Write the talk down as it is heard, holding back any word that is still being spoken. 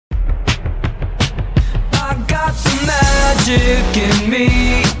the magic in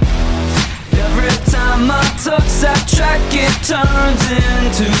me. Every time I touch that track, it turns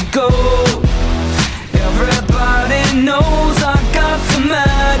into gold. Everybody knows I got the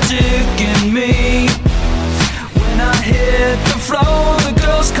magic in me. When I hit the floor, the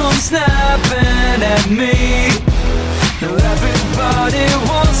girls come snapping at me. Now everybody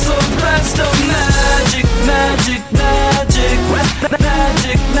wants a blast of magic, magic, magic,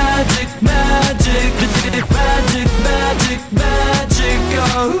 magic, magic, magic, magic, magic, magic,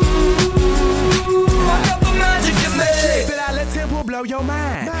 oh. I got the magic in me. But I let tempo blow your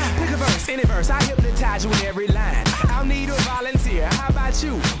mind. Pick a verse, any verse, I hypnotize you with every line. I'll need a volunteer. How about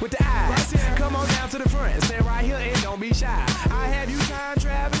you with the eyes? Come on down to the front, stand right here and don't be shy. I have you time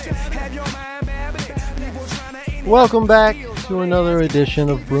traveling, have your mind babbling. People trying to. Welcome back to another edition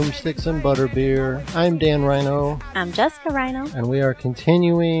of Broomsticks and Butterbeer. I'm Dan Rhino. I'm Jessica Rhino. And we are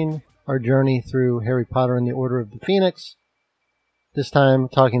continuing our journey through Harry Potter and the Order of the Phoenix. This time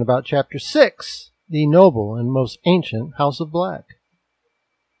talking about Chapter 6, The Noble and Most Ancient House of Black.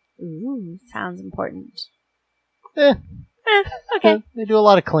 Ooh, sounds important. They Okay. do a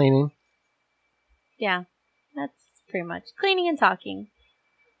lot of cleaning. Yeah, that's pretty much cleaning and talking.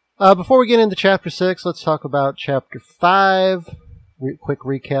 Before we get into Chapter 6, let's talk about Chapter 5. Quick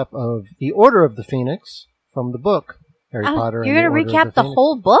recap of The Order of the Phoenix from the book, Harry Potter and the Order of the Phoenix. You're going to recap the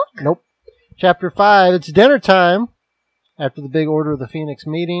whole book? Nope. Chapter 5, it's dinner time. After the big Order of the Phoenix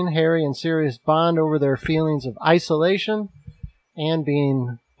meeting, Harry and Sirius bond over their feelings of isolation and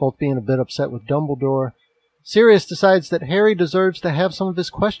both being a bit upset with Dumbledore. Sirius decides that Harry deserves to have some of his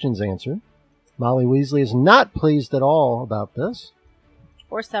questions answered. Molly Weasley is not pleased at all about this.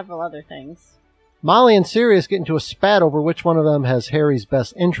 Or several other things. Molly and Sirius get into a spat over which one of them has Harry's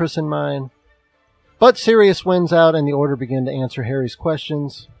best interests in mind. But Sirius wins out and the Order begin to answer Harry's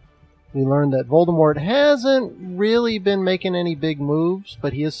questions. We learn that Voldemort hasn't really been making any big moves,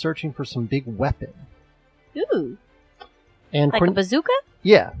 but he is searching for some big weapon. Ooh. And like a bazooka?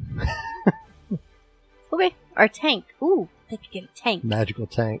 Yeah. Okay. Or a tank. Ooh, they could get a tank. Magical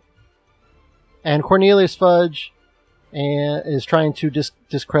tank. And Cornelius Fudge is trying to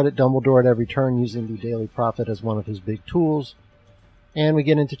discredit Dumbledore at every turn using the Daily Prophet as one of his big tools. And we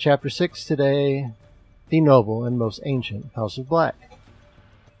get into Chapter 6 today, The Noble and Most Ancient House of Black.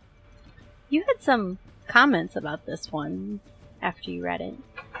 You had some comments about this one after you read it.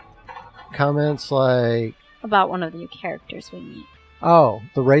 Comments like... About one of the new characters we meet. Oh,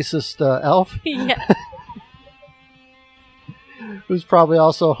 the racist elf? Yeah. Who's probably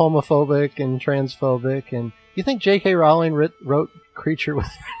also homophobic and transphobic. And you think J.K. Rowling wrote Creature with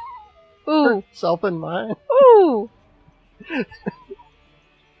herself in mind? Ooh!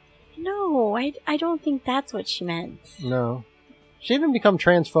 No, I don't think that's what she meant. No. She didn't become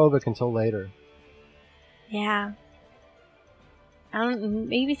transphobic until later. Yeah.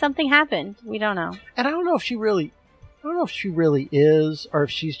 Maybe something happened. We don't know. And I don't know if she really is, or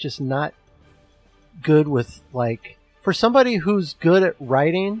if she's just not good with, like, for somebody who's good at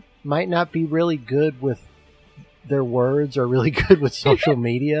writing, might not be really good with their words or really good with social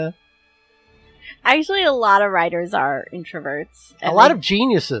media. Actually, a lot of writers are introverts. A lot of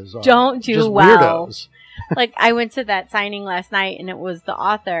geniuses don't do just well. Weirdos. Like, I went to that signing last night, and it was the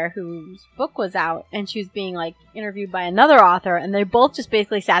author whose book was out, and she was being, like, interviewed by another author, and they both just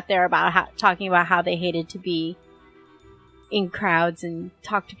basically sat there talking about how they hated to be in crowds and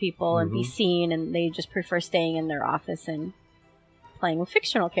talk to people and be seen, and they just prefer staying in their office and playing with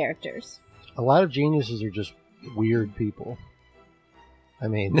fictional characters. A lot of geniuses are just weird people. I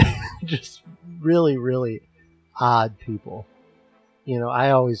mean, just really, really odd people. You know,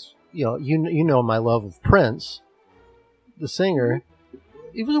 I always... You know my love of Prince, the singer.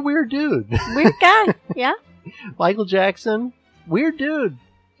 He was a weird dude. Weird guy, yeah. Michael Jackson, weird dude.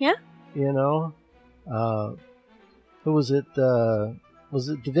 Yeah. You know, who was it? Was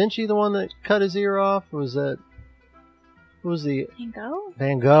it Da Vinci the one that cut his ear off? Or was that? Who was the Van Gogh?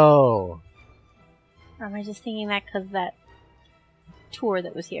 Van Gogh. Or am I just thinking that because of that tour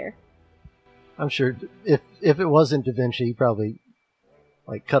that was here? I'm sure if it wasn't Da Vinci, he probably.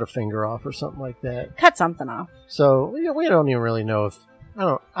 Like cut a finger off or something like that. Cut something off. So we don't even really know if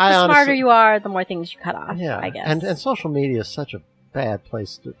the smarter you are, the more things you cut off. Yeah, I guess. And social media is such a bad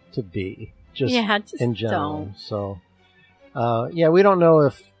place to be. Just in general. Don't. So we don't know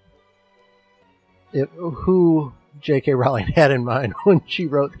if who J.K. Rowling had in mind when she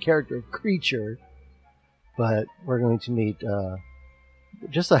wrote the character of Creature, but we're going to meet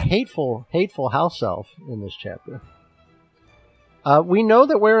just a hateful house elf in this chapter. We know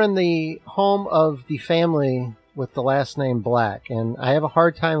that we're in the home of the family with the last name Black, and I have a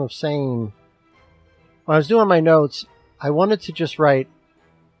hard time of saying... when I was doing my notes, I wanted to just write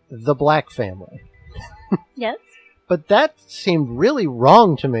the Black family. Yes. But that seemed really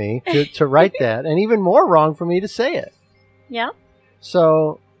wrong to me to write that, and even more wrong for me to say it. Yeah.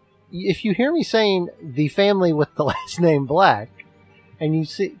 So, if you hear me saying the family with the last name Black, and you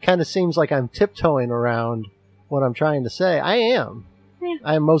see, kind of seems like I'm tiptoeing around what I'm trying to say, I am. Yeah.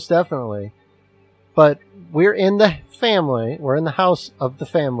 I am most definitely. But we're in the family, we're in the house of the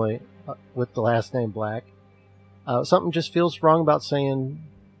family with the last name Black. Something just feels wrong about saying,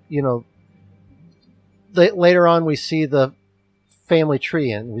 you know, later on we see the family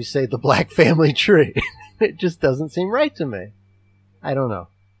tree and we say the Black family tree. It just doesn't seem right to me. I don't know.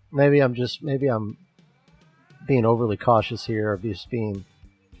 Maybe I'm being overly cautious here, or just being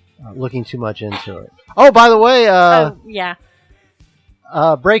looking too much into it. Oh, by the way, yeah.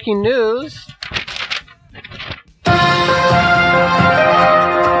 Breaking news.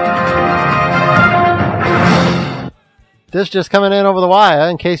 This just coming in over the wire.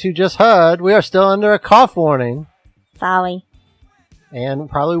 In case you just heard, we are still under a cough warning, Sorry. and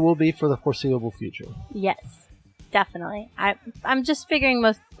probably will be for the foreseeable future. Yes, definitely. I'm just figuring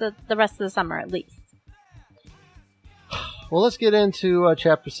the rest of the summer at least. Well, let's get into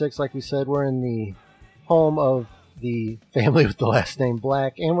Chapter 6. Like we said, we're in the home of the family with the last name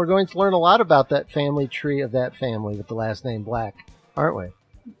Black, and we're going to learn a lot about that family tree of that family with the last name Black, aren't we?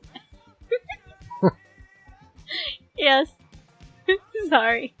 Yes.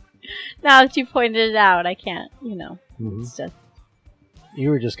 Sorry. Now that you pointed it out, I can't, Mm-hmm. It's just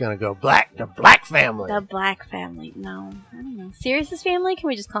You were just going to go the Black family. the Black family. No, I don't know. Sirius's family? Can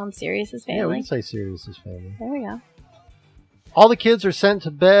we just call him Sirius's Yeah, we family? can say Sirius's family. There we go. All the kids are sent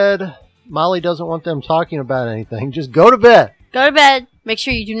to bed. Molly doesn't want them talking about anything. Just go to bed. Go to bed. Make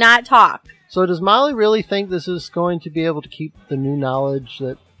sure you do not talk. So does Molly really think this is going to be able to keep the new knowledge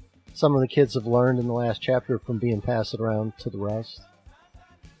that some of the kids have learned in the last chapter from being passed around to the rest?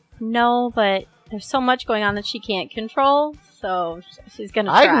 No, but there's so much going on that she can't control, so she's gonna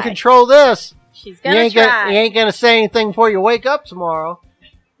try. I can control this. She's You gonna try. ain't gonna say anything before you wake up tomorrow.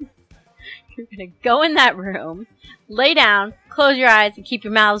 You're gonna go in that room, lay down, close your eyes, and keep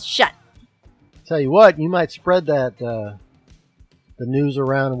your mouths shut. Tell you what, you might spread that the news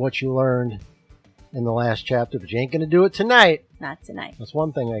around of what you learned in the last chapter, but you ain't gonna do it tonight. Not tonight. That's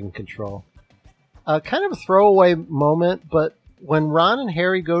one thing I can control. Kind of a throwaway moment, but when Ron and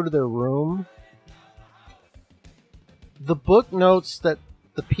Harry go to their room, the book notes that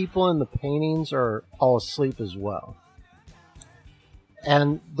the people in the paintings are all asleep as well.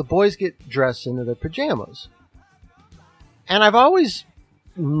 And the boys get dressed into their pajamas. And I've always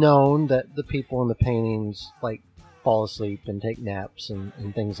known that the people in the paintings fall asleep and take naps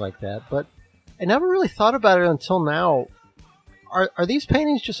and things like that, but I never really thought about it until now. Are these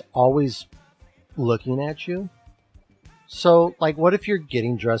paintings just always looking at you? So, what if you're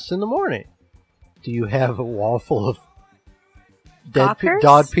getting dressed in the morning? Do you have a wall full of dead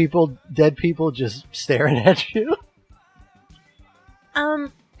people just staring at you?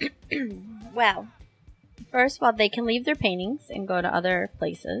 Well, first of all, they can leave their paintings and go to other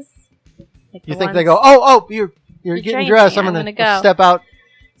places. You think they go, oh, you're getting changing. dressed. I'm I'm gonna gonna go. step out.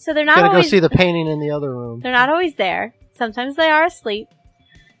 So they're not Gonna always go see the painting in the other room. They're not always there. Sometimes they are asleep.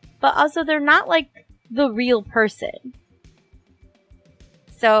 But also they're not the real person.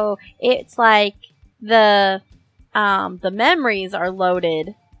 So it's the memories are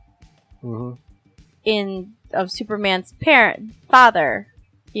loaded Mm-hmm. of Superman's father,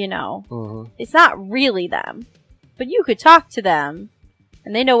 Mm-hmm. It's not really them. But you could talk to them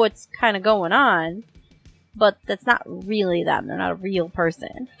and they know what's kind of going on, but that's not really them. They're not a real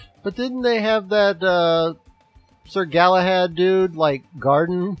person. But didn't they have that Sir Galahad dude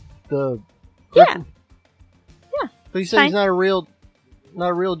Garden the? Yeah. But he said Fine. he's not a real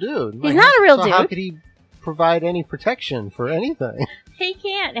dude. He's not a real so dude. How could he provide any protection for anything? He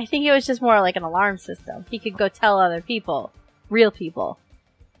can't. I think it was just more like an alarm system. He could go tell other people, real people,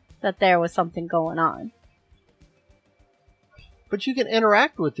 that there was something going on. But you can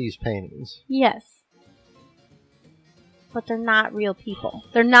interact with these paintings. Yes. But they're not real people.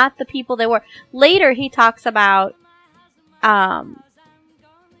 They're not the people they were. Later, he talks about,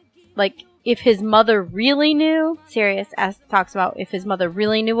 if his mother really knew. Sirius talks about if his mother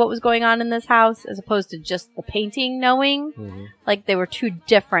really knew what was going on in this house, as opposed to just the painting knowing. Mm-hmm. They were two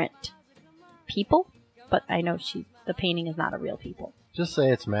different people. But I know the painting is not a real people. Just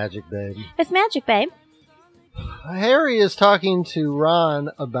say it's magic, babe. It's magic, babe. Harry is talking to Ron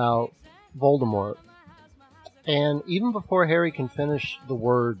about Voldemort. And even before Harry can finish the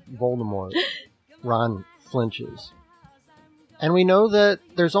word Voldemort, Ron flinches. And we know that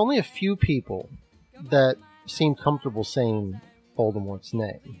there's only a few people that seem comfortable saying Voldemort's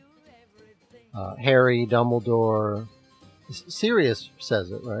name. Harry, Dumbledore, Sirius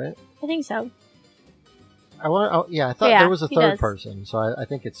says it, right? I think so. I thought there was a third person, so I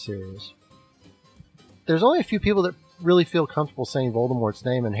think it's Sirius. There's only a few people that really feel comfortable saying Voldemort's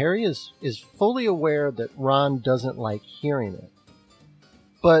name, and Harry is fully aware that Ron doesn't like hearing it.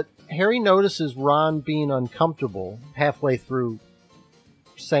 But Harry notices Ron being uncomfortable halfway through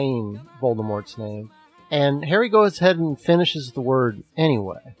saying Voldemort's name, and Harry goes ahead and finishes the word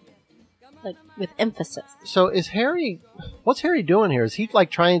anyway. Like, with emphasis. So what's Harry doing here? Is he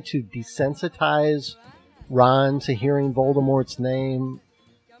like trying to desensitize Ron to hearing Voldemort's name?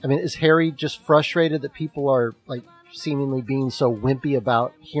 I mean, is Harry just frustrated that people are like seemingly being so wimpy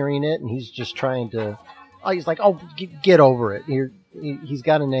about hearing it, and he's just trying to? He's like, get over it. He's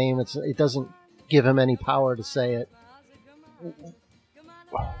got a name. It doesn't give him any power to say it.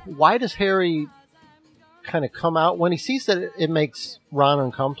 Why does Harry kind of come out when he sees that it makes Ron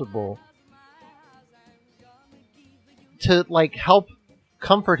uncomfortable? To like help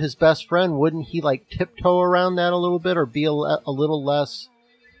comfort his best friend, wouldn't he like tiptoe around that a little bit, or be a little less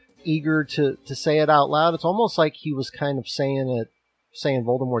eager to say it out loud? It's almost like he was kind of saying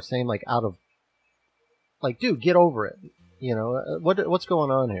Voldemort's name like out of like, dude, get over it. You know, what's going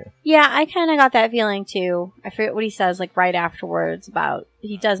on here? Yeah, I kind of got that feeling too. I forget what he says like right afterwards about,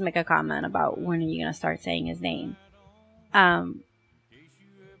 he does make a comment about when are you going to start saying his name. And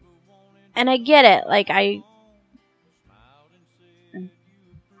I get it. Like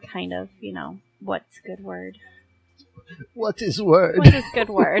kind of, what's a good word? What is word? What is good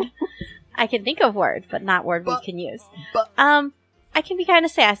word? I can think of word, but not word we can use. I can be kind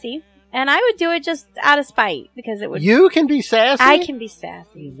of sassy, and I would do it just out of spite because it would. You can be sassy? I can be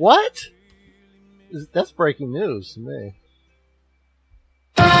sassy. What? That's breaking news to me.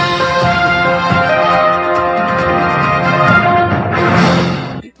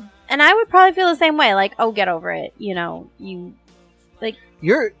 And I would probably feel the same way, like, oh, get over it.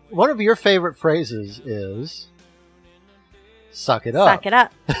 One of your favorite phrases is suck it up. Suck it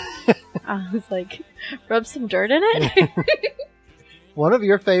up. I was like, rub some dirt in it? One of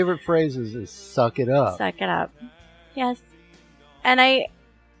your favorite phrases is suck it up. Suck it up. Yes. And I,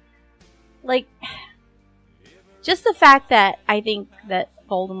 like, just the fact that I think that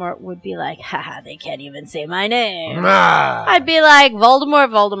Voldemort would be like, haha, they can't even say my name. I'd be like, Voldemort,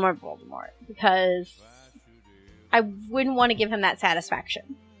 Voldemort, Voldemort. Because I wouldn't want to give him that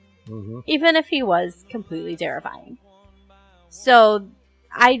satisfaction. Mm-hmm. Even if he was completely terrifying. So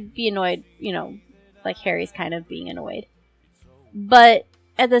I'd be annoyed, like Harry's kind of being annoyed. But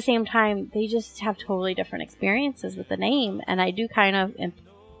at the same time, they just have totally different experiences with the name. And I do kind of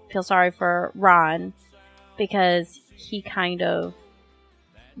feel sorry for Ron because he kind of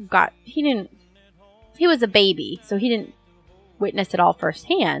he was a baby, so he didn't witness it all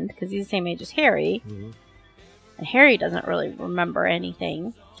firsthand because he's the same age as Harry. Mm-hmm. And Harry doesn't really remember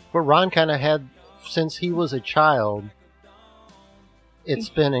anything. But Ron kind of had, since he was a child, it's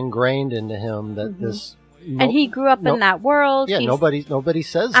been ingrained into him that this... and he grew up in that world. Yeah, nobody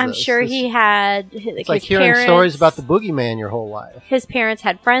says I'm sure he had... It's like hearing stories about the boogeyman your whole life. His parents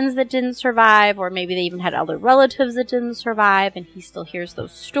had friends that didn't survive, or maybe they even had other relatives that didn't survive, and he still hears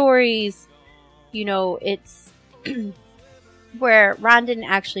those stories. It's... where Ron didn't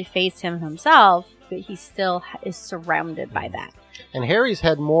actually face him himself, but he still is surrounded by that. And Harry's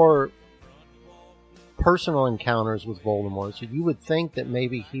had more personal encounters with Voldemort, so you would think that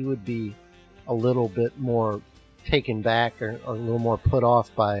maybe he would be a little bit more taken back or a little more put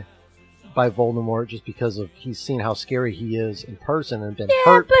off by Voldemort just because of he's seen how scary he is in person and been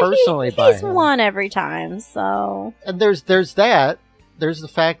hurt personally by him. He's won every time, so... And there's that. There's the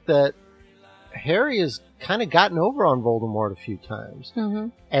fact that Harry has kind of gotten over on Voldemort a few times. Mm-hmm.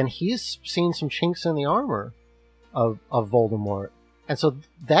 And he's seen some chinks in the armor of Voldemort. And so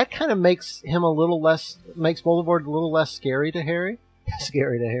that kind of makes Voldemort a little less scary to Harry.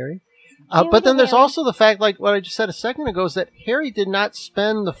 But then there's also the fact, like what I just said a second ago, is that Harry did not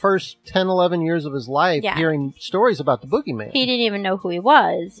spend the first 10, 11 years of his life hearing stories about the boogeyman. He didn't even know who he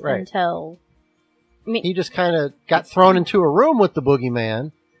was until... he just kind of got thrown into a room with the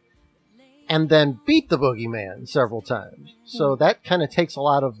boogeyman and then beat the boogeyman several times. So that kind of takes a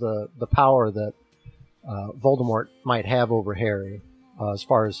lot of the power that Voldemort might have over Harry as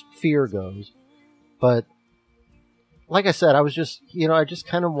far as fear goes. But like I said, I was just, I just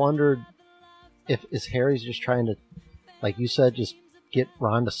kind of wondered is Harry's just trying to, like you said, just get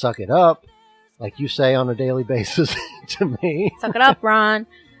Ron to suck it up, like you say on a daily basis to me. Suck it up, Ron.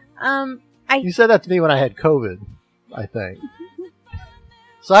 You said that to me when I had COVID, I think.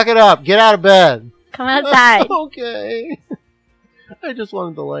 Suck it up. Get out of bed. Come outside. Okay. I just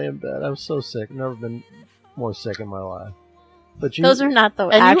wanted to lay in bed. I'm so sick. I've never been more sick in my life. But Those are not the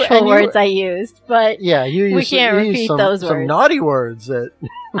and you- actual and you- words I used, but Yeah, you We used can't you used repeat some, those some words. naughty words that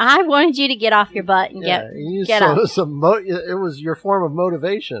I wanted you to get off your butt and yeah, you used get some, up. it was your form of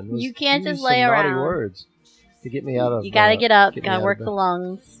motivation. Was- You can't just used lay some naughty around. words to get me out of. You gotta get up. get me Gotta out work of the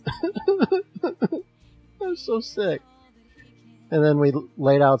lungs. bed. I'm so sick. And then we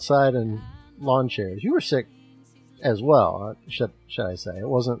laid outside in lawn chairs. You were sick as well, should I say? It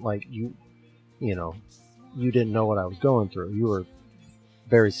wasn't like you didn't know what I was going through. You were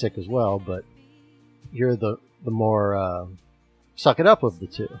very sick as well, but you're the more suck it up of the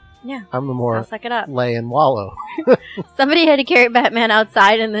two. Yeah. I'm the I'll more suck it up. lay and wallow. Somebody had to carry Batman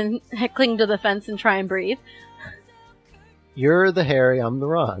outside and then cling to the fence and try and breathe. You're the Harry, I'm the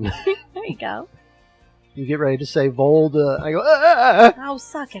Ron. There you go. You get ready to say Vold, I go, ah! Oh,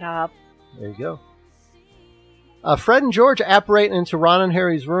 suck it up. There you go. Fred and George apparate into Ron and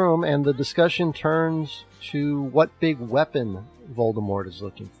Harry's room, and the discussion turns to what big weapon Voldemort is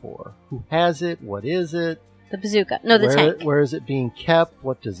looking for. Who has it? What is it? The bazooka. No, the tank. Where is it being kept?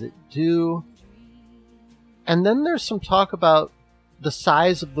 What does it do? And then there's some talk about the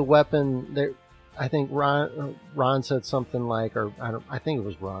size of the weapon. There, I think Ron said something like, or I think it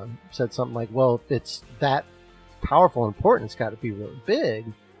was Ron said something like, "Well, if it's that powerful and important, it's got to be really big."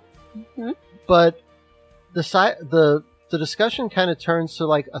 Mm-hmm. But the discussion kind of turns to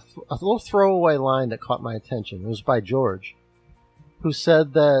like a little throwaway line that caught my attention. It was by George, who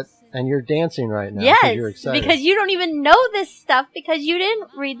said that, and you're dancing right now because you're Yes, excited. because you don't even know this stuff because you didn't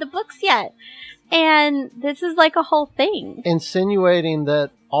read the books yet. And this is like a whole thing. Insinuating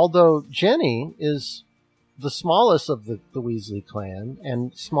that although Jenny is the smallest of the Weasley clan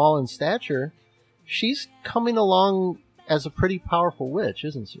and small in stature, she's coming along as a pretty powerful witch,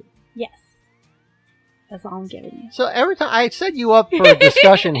 isn't she? Yes. That's all I'm giving you. So every time I set you up for a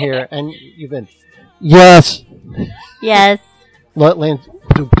discussion here, and you've been, yes, Yes. Land,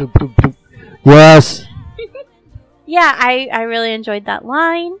 doop, doop, doop, doop. Yes. Yeah, I really enjoyed that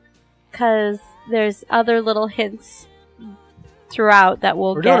line because there's other little hints throughout that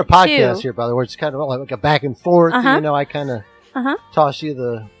we'll We're get doing a podcast to. here, by the way. It's kind of like a back and forth. Uh-huh. You know, I kind of Uh-huh. toss you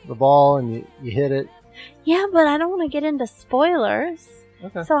the ball and you hit it. Yeah, but I don't want to get into spoilers.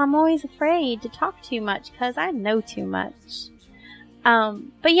 Okay. So I'm always afraid to talk too much because I know too much.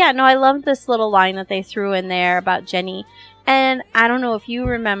 But yeah, no, I love this little line that they threw in there about Jenny. And I don't know if you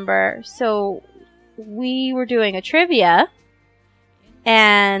remember, so we were doing a trivia,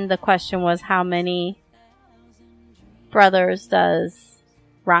 and the question was, how many brothers does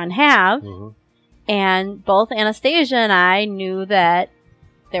Ron have? Mhm. And both Anastasia and I knew that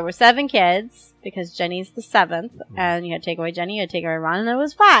there were 7 kids, because Jenny's the 7th, and you had to take away Jenny, you had to take away Ron, and there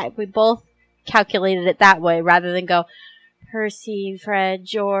was 5. We both calculated it that way, rather than go Percy, Fred,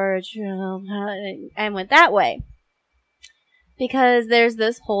 George, and went that way. Because there's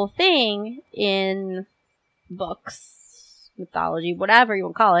this whole thing in books, mythology, whatever you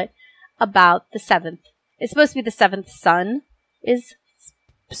want to call it, about the 7th. It's supposed to be the 7th son is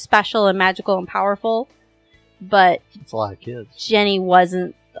special and magical and powerful, but It's a lot of kids. Jenny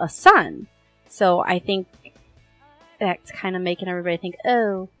wasn't a son. So I think that's kind of making everybody think,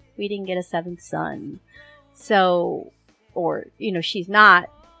 oh, we didn't get a 7th son. So, or, she's not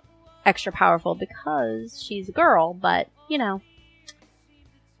extra powerful because she's a girl, but,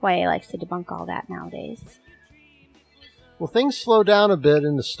 YA likes to debunk all that nowadays. Well, things slow down a bit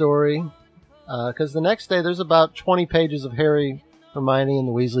in the story because the next day there's about 20 pages of Harry, Hermione, and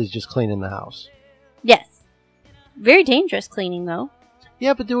the Weasleys just cleaning the house. Yes. Very dangerous cleaning, though.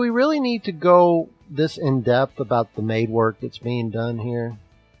 Yeah, but do we really need to go this in depth about the maid work that's being done here?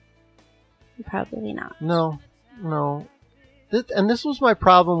 Probably not. No. And this was my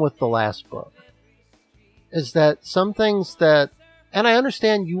problem with the last book, is that some things that, and I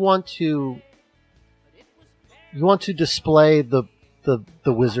understand you want to display the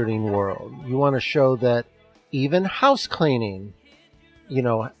wizarding world. You want to show that even house cleaning,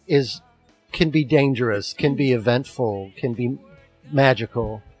 can be dangerous, can be eventful, can be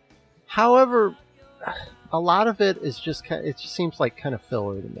magical. However, a lot of it is just it just seems like kind of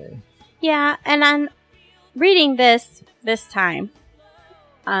filler to me. Yeah, and I'm reading this time,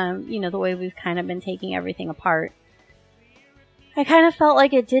 the way we've kind of been taking everything apart, I kind of felt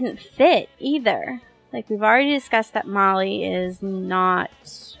like it didn't fit either. Like, we've already discussed that Molly is not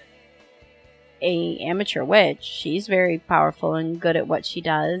a amateur witch. She's very powerful and good at what she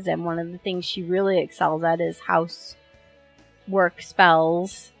does, and one of the things she really excels at is house work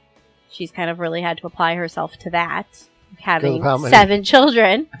spells. She's kind of really had to apply herself to that, having How many? 7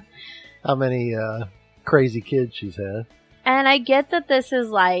 children. how many crazy kids she's had. And I get that this is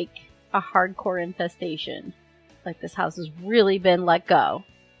like a hardcore infestation. Like this house has really been let go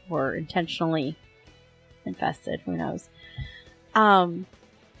or intentionally infested. Who knows?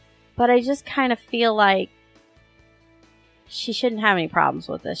 But I just kind of feel like she shouldn't have any problems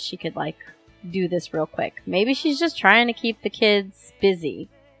with this. She could like do this real quick. Maybe she's just trying to keep the kids busy.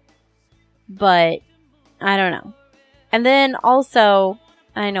 But I don't know. And then also,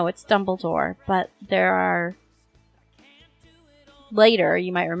 I know it's Dumbledore, but there are... Later,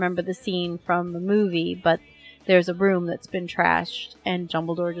 you might remember the scene from the movie, but there's a room that's been trashed, and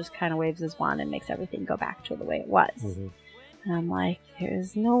Dumbledore just kind of waves his wand and makes everything go back to the way it was. Mm-hmm. And I'm like,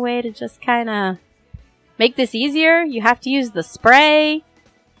 there's no way to just kind of make this easier? You have to use the spray?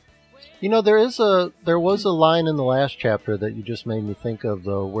 You know, there was a line in the last chapter that you just made me think of,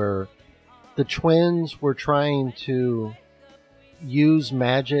 though, where the twins were trying to use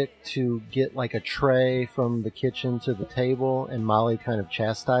magic to get like a tray from the kitchen to the table, and Molly kind of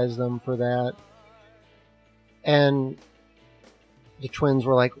chastised them for that. And the twins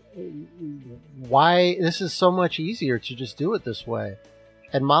were like, why? This is so much easier to just do it this way.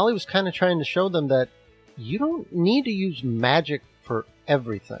 And Molly was kind of trying to show them that you don't need to use magic for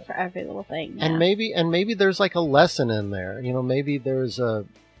everything. For every little thing. Yeah. And maybe there's like a lesson in there. You know, maybe there's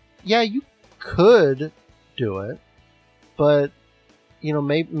you could do it, but you know,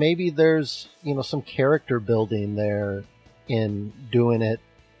 maybe there's, you know, some character building there in doing it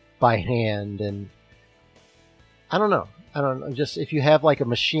by hand. And I don't know. Just if you have like a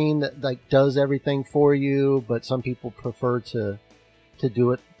machine that like does everything for you, but some people prefer to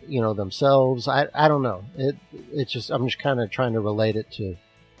do it, you know, themselves. I don't know. It's just, I'm just kind of trying to relate it to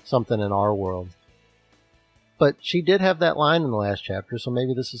something in our world. But she did have that line in the last chapter, so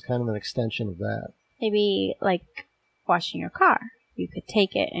maybe this is kind of an extension of that. Maybe like washing your car. You could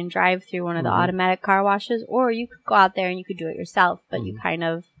take it and drive through one of the automatic car washes, or you could go out there and you could do it yourself, but you kind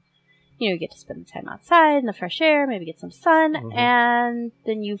of, you know, you get to spend the time outside in the fresh air, maybe get some sun, and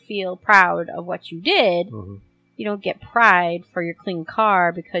then you feel proud of what you did. You don't get pride for your clean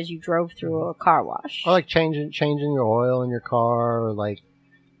car because you drove through a car wash. Or like changing your oil in your car, or like,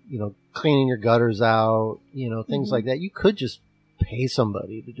 you know, cleaning your gutters out, you know, things like that. You could just pay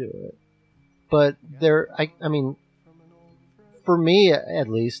somebody to do it. But I mean, for me, at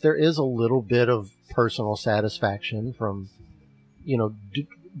least, there is a little bit of personal satisfaction from, you know,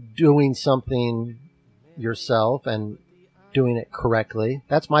 doing something yourself and doing it correctly.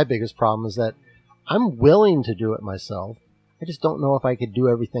 That's my biggest problem, is that I'm willing to do it myself. I just don't know if I could do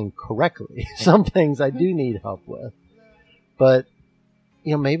everything correctly. Some things I do need help with. But,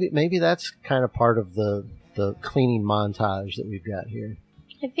 you know, maybe that's kind of part of the cleaning montage that we've got here.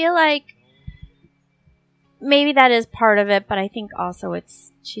 I feel like maybe that is part of it, but I think also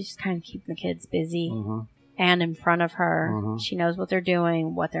she's just kind of keeping the kids busy and in front of her. She knows what they're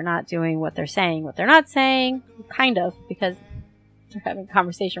doing, what they're not doing, what they're saying, what they're not saying, kind of, because they're having a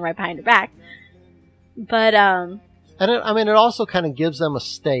conversation right behind her back. But, and it also kind of gives them a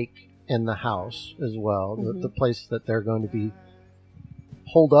stake in the house as well, the place that they're going to be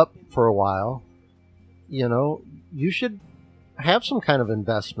holed up for a while. You know, you should have some kind of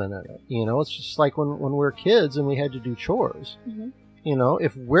investment in it. You know, it's just like when we were kids and we had to do chores. You know,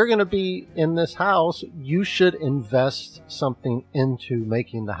 if we're going to be in this house, you should invest something into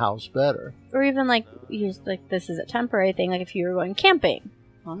making the house better. Or even like this is a temporary thing. Like if you were going camping,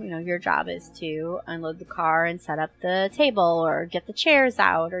 well, you know, your job is to unload the car and set up the table or get the chairs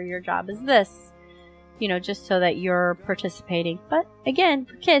out, or your job is this, you know, just so that you're participating. But again,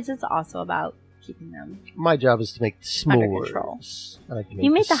 for kids, it's also about keeping them. My job is to make s'mores. Under control.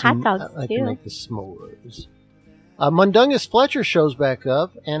 You make the hot dogs too. I like to make the s'mores. Mundungus Fletcher shows back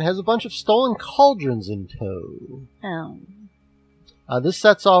up and has a bunch of stolen cauldrons in tow. Oh. This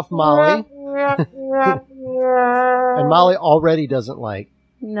sets off Molly. And Molly already doesn't like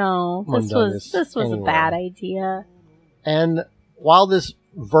Mundungus. This was anyway. A bad idea. And while this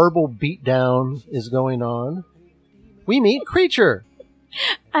verbal beatdown is going on, we meet Kreacher.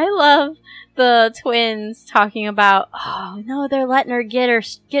 I love the twins talking about, oh no, they're letting her get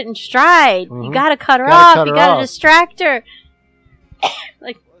in stride. You gotta cut her off. You gotta distract her.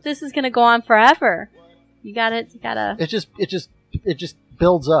 Like, this is gonna go on forever. You gotta. It just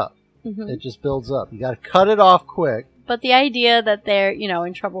builds up. It just builds up. You gotta cut it off quick. But the idea that they're, you know,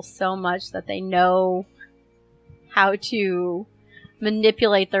 in trouble so much that they know how to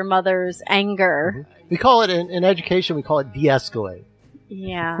manipulate their mother's anger. We call it, in education, we call it de-escalate.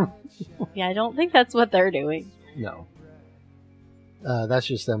 Yeah. Yeah, I don't think that's what they're doing. No. That's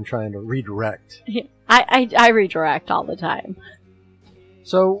just them trying to redirect. I redirect all the time.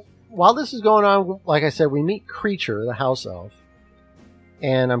 So while this is going on, like I said, we meet Creature, the house elf.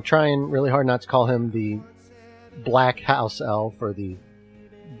 And I'm trying really hard not to call him the black house elf or the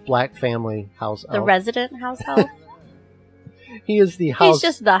black family house elf. The resident house elf? He is the house. He's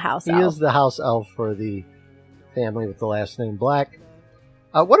just the house elf. He is the house elf for the family with the last name Black.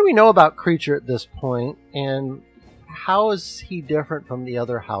 What do we know about Creature at this point, and how is he different from the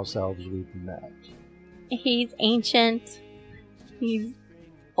other house elves we've met? He's ancient. He's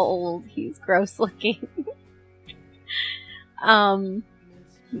old. He's gross looking. The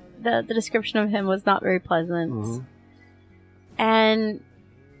description of him was not very pleasant. Mm-hmm. And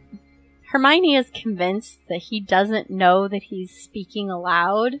Hermione is convinced that he doesn't know that he's speaking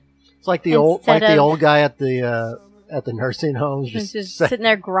aloud. It's like the old guy at the nursing home, just sitting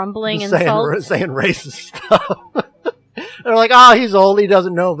there grumbling just insults, saying racist stuff. They're like, "Oh, he's old. He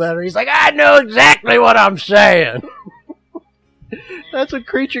doesn't know better." He's like, "I know exactly what I'm saying." That's what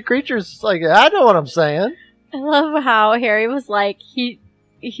Creature's like. I know what I'm saying. I love how Harry was like, he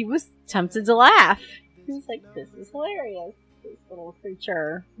was tempted to laugh. He was like, "This is hilarious. This little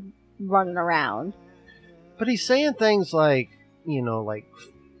creature running around." But he's saying things like, like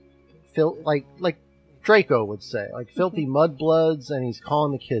Draco would say, like filthy mudbloods, and he's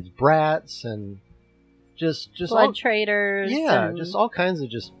calling the kids brats and just blood traitors. Yeah, and just all kinds of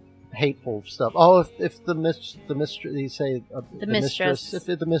just hateful stuff. Oh, if the mistress, you say the mistress, if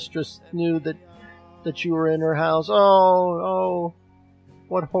the mistress knew that you were in her house, oh,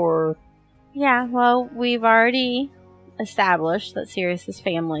 what horror. Yeah, well, we've already established that Sirius's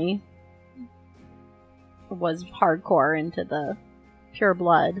family was hardcore into the pure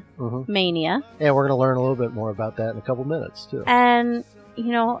blood mania. And we're going to learn a little bit more about that in a couple minutes, too. And,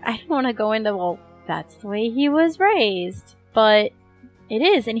 I don't want to go into, well, that's the way he was raised. But it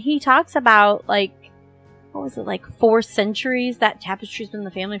is. And he talks about, what was it, 4 centuries? That tapestry's been in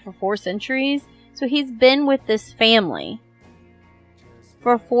the family for 4 centuries. So he's been with this family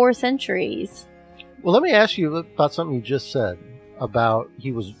for 4 centuries. Well, let me ask you about something you just said about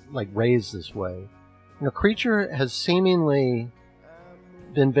he was raised this way. Creature has seemingly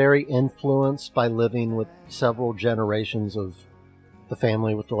been very influenced by living with several generations of the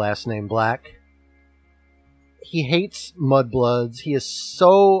family with the last name Black. He hates mudbloods. He is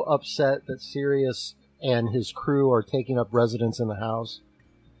so upset that Sirius and his crew are taking up residence in the house.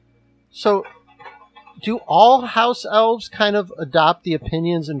 So, do all house elves kind of adopt the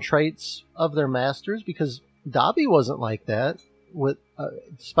opinions and traits of their masters? Because Dobby wasn't like that,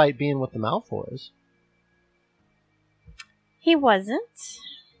 despite being with the Malfoys. He wasn't.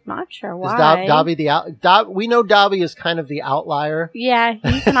 Not sure why. Is Dobby we know Dobby is kind of the outlier. Yeah,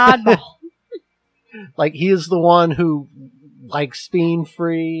 he's an oddball. He is the one who likes being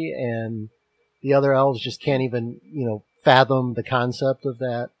free, and the other elves just can't even, fathom the concept of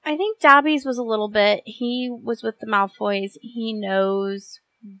that. I think Dobby's was a little bit. He was with the Malfoys. He knows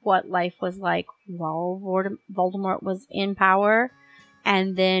what life was like while Voldemort was in power.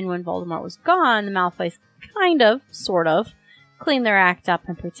 And then when Voldemort was gone, the Malfoys sort of, cleaned their act up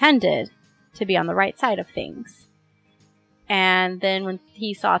and pretended to be on the right side of things. And then when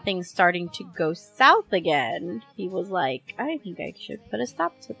he saw things starting to go south again, he was like, I think I should put a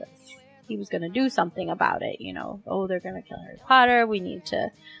stop to this. He was going to do something about it, Oh, they're going to kill Harry Potter.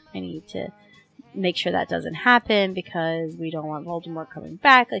 I need to make sure that doesn't happen because we don't want Voldemort coming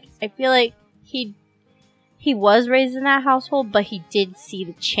back. I feel like he was raised in that household, but he did see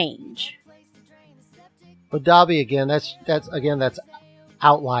the change. But Dobby, again, that's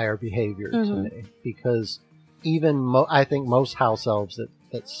outlier behavior to me, because even I think most house elves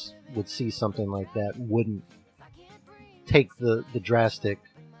that would see something like that wouldn't take the drastic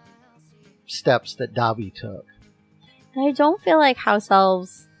steps that Dobby took. And I don't feel like house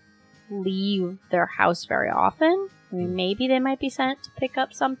elves leave their house very often. I mean, maybe they might be sent to pick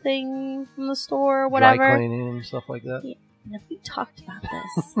up something from the store or whatever. Dry cleaning and stuff like that. Yeah, we talked about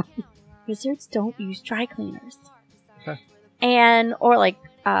this. Wizards don't use dry cleaners. Okay.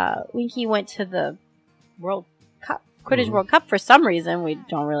 Winky went to the World Cup, Quidditch World Cup for some reason. We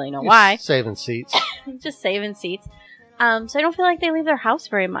don't really know why. Saving seats. Just saving seats. So I don't feel like they leave their house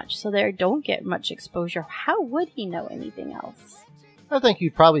very much, so they don't get much exposure. How would he know anything else? I think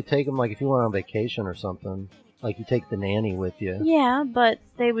you'd probably take him, if you went on vacation or something. You take the nanny with you. Yeah, but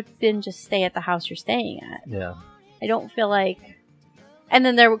they would then just stay at the house you're staying at. Yeah. I don't feel like... And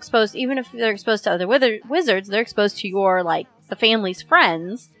then they're exposed, even if they're exposed to other wizards, they're exposed to your, the family's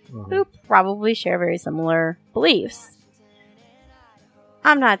friends, who probably share very similar beliefs.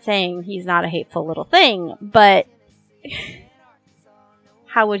 I'm not saying he's not a hateful little thing, but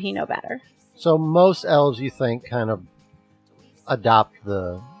how would he know better? So most elves, you think, kind of adopt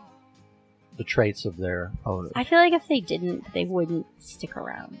the the traits of their owners. I feel like if they didn't, they wouldn't stick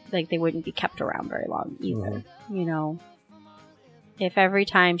around. Like, they wouldn't be kept around very long either. You know, if every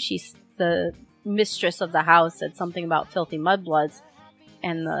time she's the mistress of the house said something about filthy mudbloods,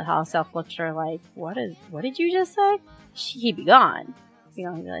 and the house elf looked at her like, what did you just say? He'd be gone. You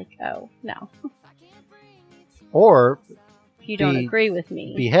know, he'd be like, oh, no. Or you don't agree with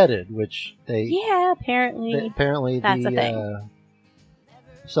me. Beheaded, which they... Yeah, apparently that's a thing.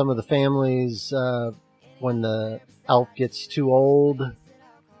 Some of the families, when the elf gets too old,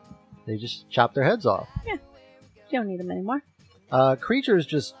 they just chop their heads off. Yeah. You don't need them anymore. Creature is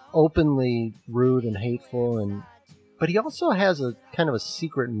just openly rude and hateful, but he also has a kind of a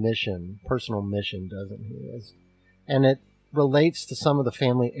secret mission, personal mission, doesn't he? And it relates to some of the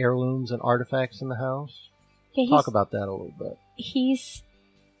family heirlooms and artifacts in the house. Yeah, talk about that a little bit. He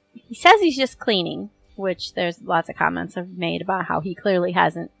says he's just cleaning, which there's lots of comments I've made about how he clearly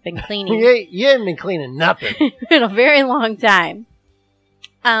hasn't been cleaning. You haven't been cleaning nothing in a very long time.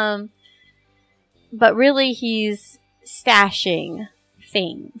 But really he's stashing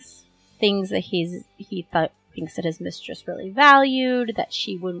things that he thinks that his mistress really valued, that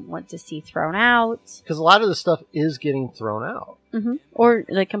she wouldn't want to see thrown out. Because a lot of the stuff is getting thrown out. Mm-hmm. Or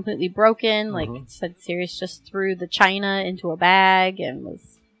like completely broken. Like said, Sirius just threw the china into a bag and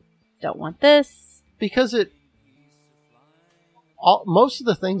don't want this. Because most of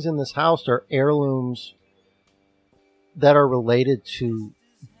the things in this house are heirlooms that are related to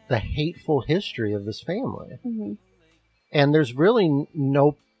the hateful history of this family. Mm-hmm. And there's really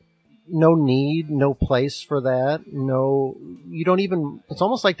no need, no place for that. You don't even, it's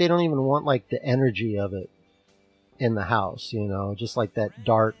almost like they don't even want like the energy of it in the house, you know, just like that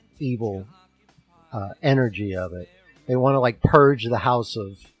dark, evil energy of it. They want to like purge the house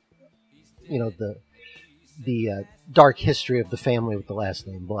of, you know, the dark history of the family with the last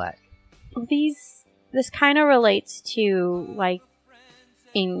name Black. This kind of relates to like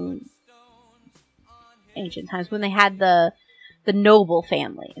in ancient times when they had the noble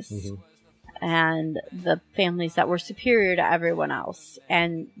families and the families that were superior to everyone else,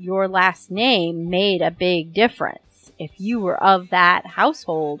 and your last name made a big difference. If you were of that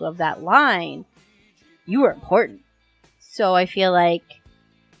household, of that line, you were important. So I feel like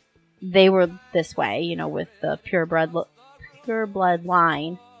they were this way, you know, with the pure blood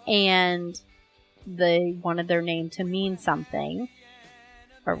line, and they wanted their name to mean something.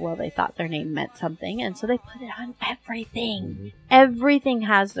 Or, well, they thought their name meant something, and so they put it on everything. Mm-hmm. Everything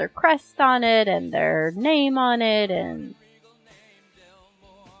has their crest on it and their name on it, and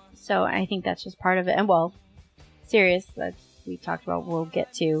so I think that's just part of it. And, well, Sirius, that we talked about, we'll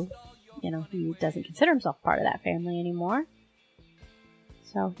get to, you know, he doesn't consider himself part of that family anymore.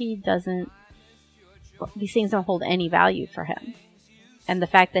 So he doesn't, these things don't hold any value for him. And the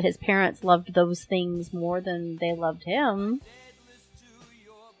fact that his parents loved those things more than they loved him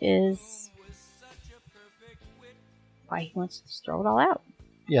is why he wants to just throw it all out.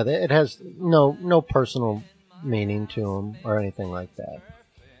 Yeah, it has no personal meaning to him or anything like that.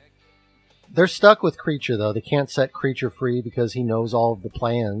 They're stuck with Creature, though. They can't set Creature free because he knows all of the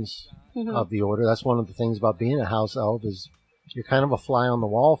plans of the Order. That's one of the things about being a house elf, is you're kind of a fly on the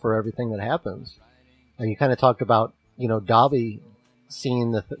wall for everything that happens. And you kind of talked about, you know, Dobby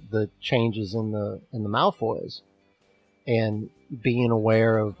seeing the changes in the Malfoys and being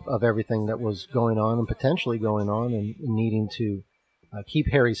aware of everything that was going on and potentially going on, and needing to keep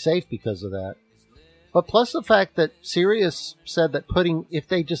Harry safe because of that. But plus the fact that Sirius said that if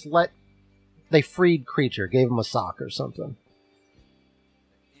they freed Creature, gave him a sock or something.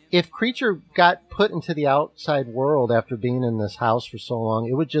 If Creature got put into the outside world after being in this house for so long,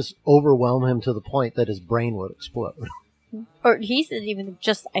 it would just overwhelm him to the point that his brain would explode. Or he said even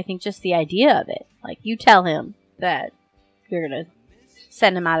I think just the idea of it. Like, you tell him that you're going to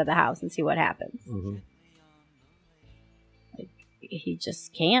send him out of the house and see what happens. Mm-hmm. Like, he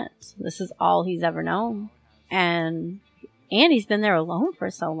just can't. This is all he's ever known. And he's been there alone for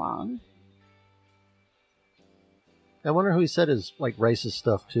so long. I wonder who he said his like racist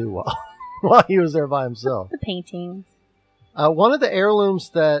stuff to while he was there by himself. The paintings. One of the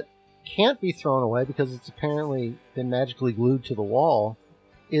heirlooms that can't be thrown away because it's apparently been magically glued to the wall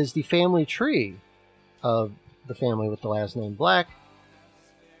is the family tree of the family with the last name Black.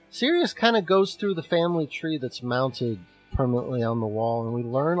 Sirius kind of goes through the family tree that's mounted permanently on the wall, and we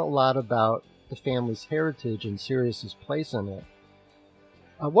learn a lot about the family's heritage and Sirius's place in it.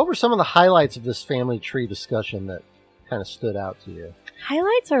 What were some of the highlights of this family tree discussion that kind of stood out to you?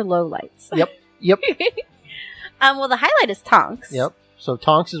 Highlights or lowlights? Yep. Well, the highlight is Tonks. Yep. So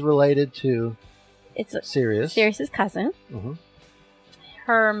Tonks is related to Sirius. Sirius's cousin. Mm-hmm.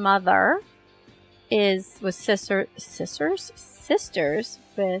 Her mother was sisters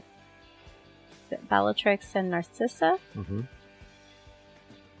with Bellatrix and Narcissa. Mm-hmm.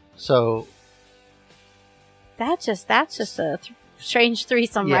 So that's just a strange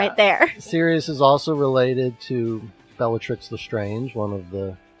threesome Yeah. right there. Sirius is also related to Bellatrix Lestrange, one of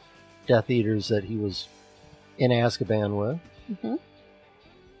the Death Eaters that he was in Azkaban with. Mm-hmm.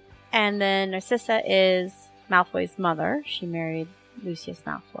 And then Narcissa is Malfoy's mother. She married Lucius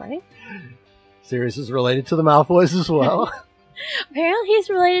Malfoy. Sirius is related to the Malfoys as well. Apparently he's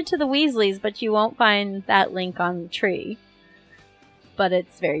related to the Weasleys, but you won't find that link on the tree. But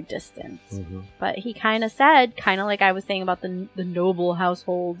it's very distant. Mm-hmm. But he kind of said, kind of like I was saying about the noble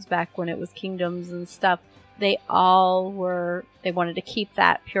households back when it was kingdoms and stuff, they wanted to keep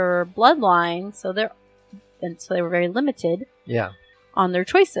that pure bloodline, so they were very limited Yeah. on their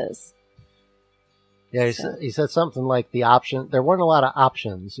choices. Yeah, he said something like there weren't a lot of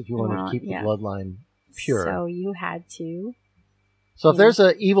options if you wanted to keep the bloodline pure. So you had to. So if there's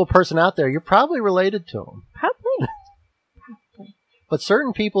an evil person out there, you're probably related to him. Probably. But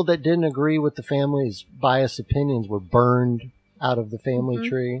certain people that didn't agree with the family's biased opinions were burned out of the family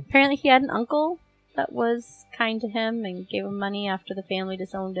tree. Apparently he had an uncle that was kind to him and gave him money after the family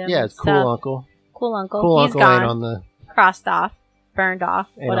disowned him. Yeah, it's cool uncle. Cool uncle. Cool He's uncle gone. ain't on the Crossed off. Burned off.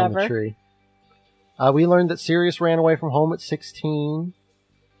 ain't Whatever. on the tree. We learned that Sirius ran away from home at 16.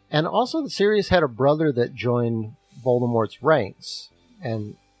 And also that Sirius had a brother that joined Voldemort's ranks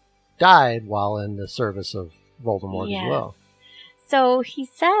and died while in the service of Voldemort as well. So he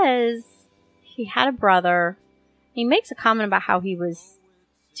says he had a brother. He makes a comment about how he was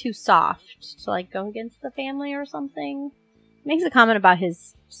too soft to like go against the family or something. He makes a comment about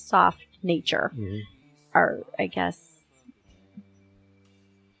his soft nature. Mm-hmm. Or I guess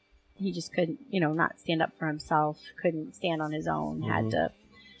he just couldn't, not stand up for himself, couldn't stand on his own, had to,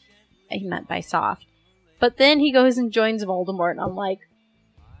 he meant by soft. But then he goes and joins Voldemort, and I'm like,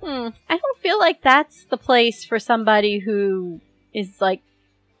 I don't feel like that's the place for somebody who is like...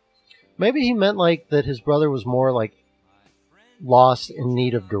 Maybe he meant like that his brother was more like lost in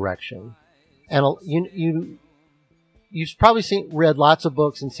need of direction. And you've probably read lots of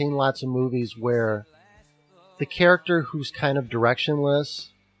books and seen lots of movies where the character who's kind of directionless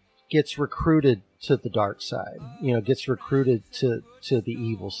gets recruited to the dark side, gets recruited to the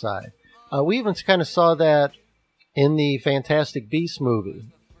evil side. We even kind of saw that in the Fantastic Beasts movie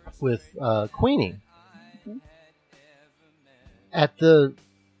with Queenie.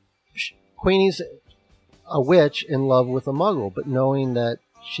 Queenie's a witch in love with a muggle, but knowing that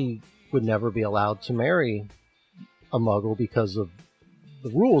she would never be allowed to marry a muggle because of the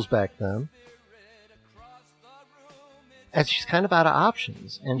rules back then. And she's kind of out of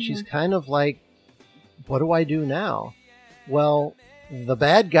options. And she's kind of like, what do I do now? Well, the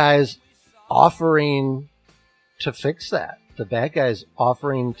bad guy's offering to fix that. The bad guy's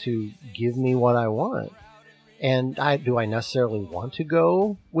offering to give me what I want. And do I necessarily want to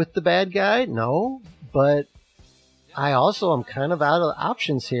go with the bad guy? No. But I also am kind of out of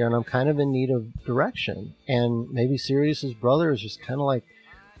options here, and I'm kind of in need of direction. And maybe Sirius's brother is just kind of like,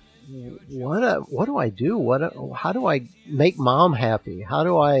 what do I do? How do I make mom happy? How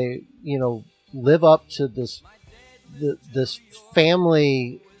do I, live up to this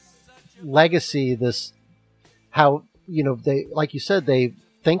family legacy? How they, like you said, they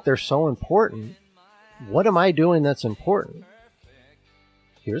think they're so important. What am I doing that's important?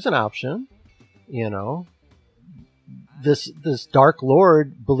 Here's an option. This Dark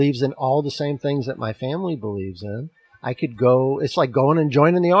Lord believes in all the same things that my family believes in. I could go, it's like going and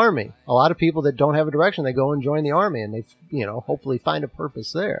joining the army. A lot of people that don't have a direction, they go and join the army and they, hopefully find a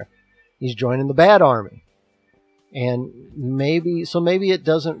purpose there. He's joining the bad army. And maybe it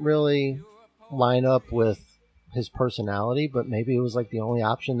doesn't really line up with his personality, but maybe it was like the only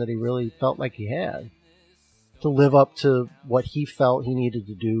option that he really felt like he had to live up to what he felt he needed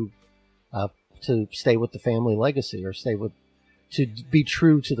to do to stay with the family legacy or to be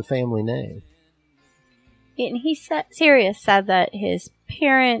true to the family name. And Sirius said that his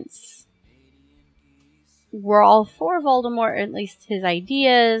parents were all for Voldemort, or at least his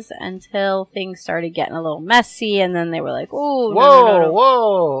ideas, until things started getting a little messy, and then they were like, "Oh,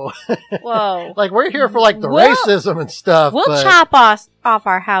 no. Whoa!" Like we're here for like the racism and stuff. We'll chop off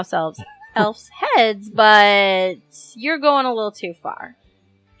our house elves' heads, but you're going a little too far.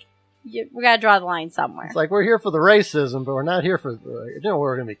 We gotta draw the line somewhere. It's like we're here for the racism, but we're not here for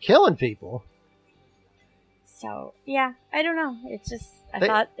we're going to be killing people. So, yeah, I don't know. It's just, I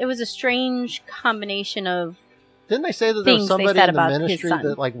thought it was a strange combination of... Didn't they say that there was somebody in the ministry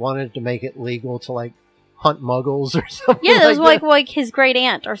that like wanted to make it legal to like hunt muggles or something. Yeah, it was that. like his great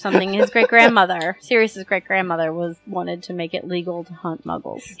aunt or something. His great grandmother, Sirius's great grandmother, wanted to make it legal to hunt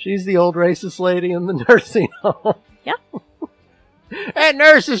muggles. She's the old racist lady in the nursing home. Yeah. That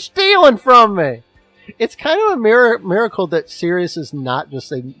nurse is stealing from me. It's kind of a miracle that Sirius is not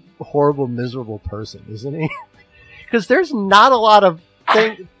just a horrible, miserable person, isn't he? Because there's not a lot of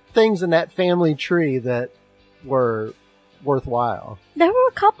things in that family tree that were worthwhile. There were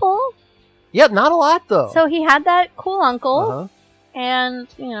a couple. Yeah, not a lot though. So he had that cool uncle, Uh-huh. and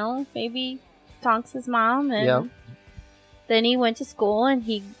maybe Tonks' mom, and Yep. then he went to school, and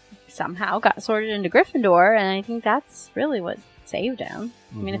he somehow got sorted into Gryffindor, and I think that's really what saved him.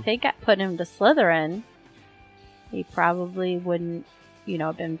 I mean, if they put him to Slytherin, he probably wouldn't,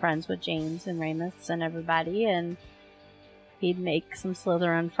 have been friends with James and Remus and everybody, and he'd make some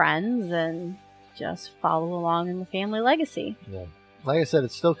Slytherin friends and just follow along in the family legacy. Yeah. Like I said,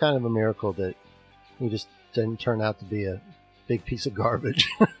 it's still kind of a miracle that he just didn't turn out to be a big piece of garbage.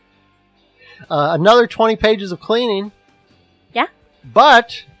 Another 20 pages of cleaning. Yeah.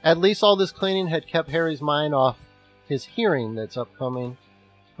 But at least all this cleaning had kept Harry's mind off his hearing that's upcoming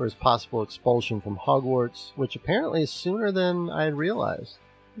for his possible expulsion from Hogwarts, which apparently is sooner than I had realized.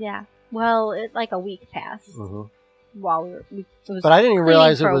 Yeah. Well, a week passed while it was But I didn't even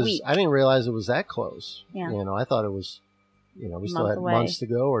realize cleaning for a it was. week. I didn't realize it was that close. Yeah. I thought it was. We still Month had away. months to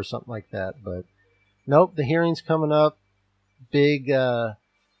go or something like that. But nope, the hearing's coming up. Big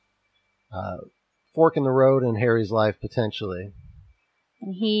fork in the road in Harry's life potentially.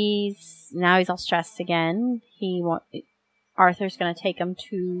 And he's all stressed again. Arthur's going to take him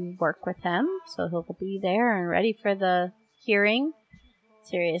to work with him, so he'll be there and ready for the hearing.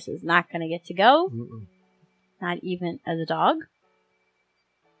 Sirius is not going to get to go, not even as a dog.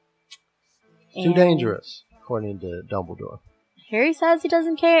 Too And dangerous, according to Dumbledore. Harry says he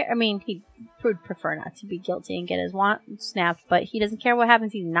doesn't care. I mean, he would prefer not to be guilty and get his wand snapped, but he doesn't care what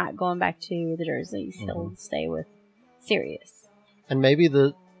happens. He's not going back to the Dursleys. He'll stay with Sirius. And maybe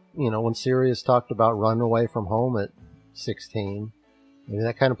when Sirius talked about running away from home at 16, maybe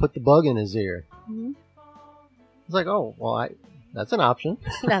that kind of put the bug in his ear. Mm-hmm. It's like, oh, well, that's an option.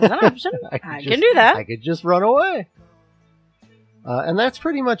 That's an option. I can can do that. I could just run away. And that's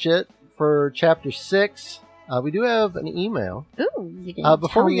pretty much it for Chapter 6. We do have an email. Ooh, you didn't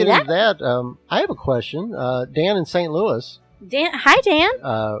Before tell we me get into that, I have a question. Dan in St. Louis. Dan, hi, Dan.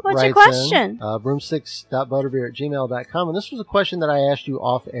 What's your question? broomsticks.butterbeer@gmail.com. And this was a question that I asked you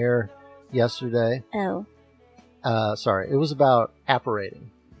off air yesterday. Oh. Sorry, it was about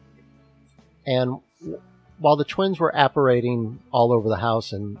apparating. And while the twins were apparating all over the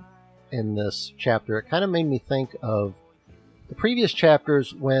house in this chapter, it kind of made me think of the previous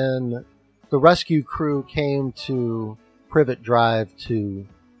chapters when the rescue crew came to Privet Drive to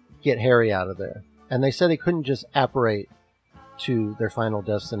get Harry out of there. And they said they couldn't just apparate to their final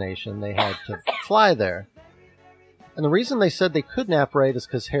destination. They had to fly there. And the reason they said they couldn't apparate is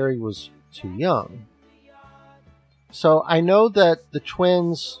because Harry was too young. So I know that the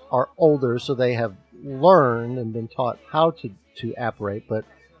twins are older, so they have learned and been taught how to apparate, but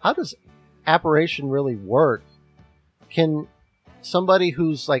how does apparition really work? Can somebody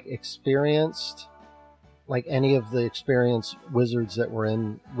who's experienced, like any of the experienced wizards that were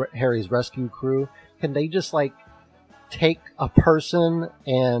in Harry's rescue crew, can they just take a person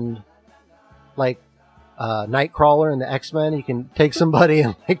and Nightcrawler and the X-Men, he can take somebody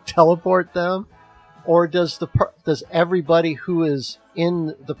and teleport them? Or does everybody who is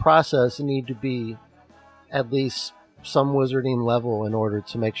in the process need to be at least some wizarding level in order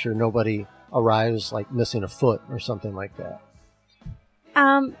to make sure nobody arrives missing a foot or something like that?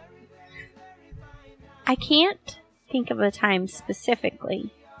 I can't think of a time specifically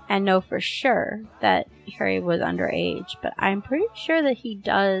and know for sure that Harry was underage, but I'm pretty sure that he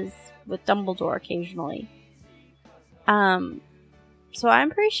does with Dumbledore occasionally. So I'm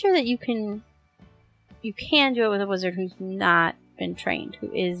pretty sure that you can do it with a wizard who's not been trained,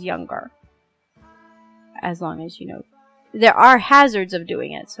 who is younger. As long as, there are hazards of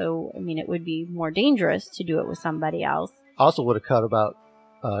doing it. So, it would be more dangerous to do it with somebody else. Also would have cut about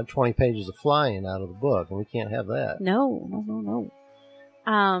 20 pages of flying out of the book, and we can't have that. No.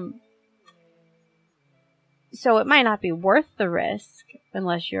 So it might not be worth the risk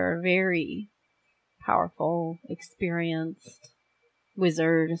unless you're a very powerful, experienced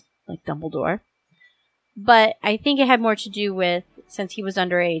wizard like Dumbledore. But I think it had more to do with, since he was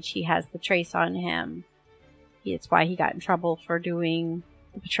underage, he has the trace on him. It's why he got in trouble for doing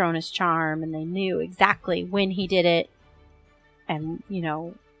the Patronus charm, and they knew exactly when he did it. And,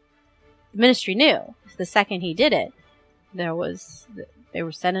 the Ministry knew. The second he did it, they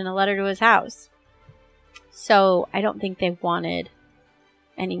were sending a letter to his house. So I don't think they wanted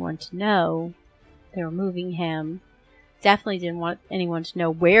anyone to know they were moving him. Definitely didn't want anyone to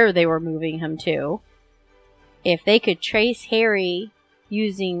know where they were moving him to. If they could trace Harry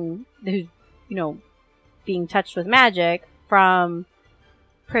using, being touched with magic from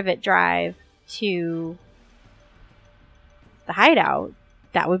Privet Drive to the hideout,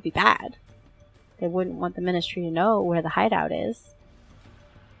 that would be bad. They wouldn't want the Ministry to know where the hideout is.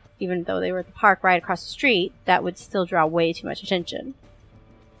 Even though they were at the park right across the street, that would still draw way too much attention.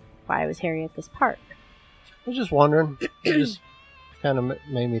 Why was Harry at this park? I was just wondering. It just kind of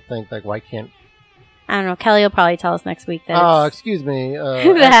made me think, like, why can't... I don't know. Kelly will probably tell us next week that Oh, it's excuse me.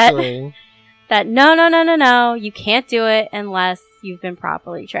 that no, you can't do it unless you've been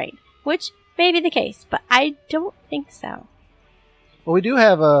properly trained. Which may be the case, but I don't think so. Well, we do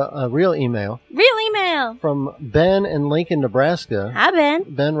have a real email. Real email! From Ben in Lincoln, Nebraska. Hi, Ben.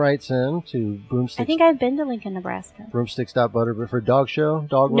 Ben writes in to Broomsticks. I think I've been to Lincoln, Nebraska. Broomsticks.butter for dog show?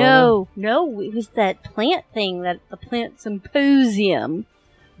 Dog No, it was that plant thing, the plant symposium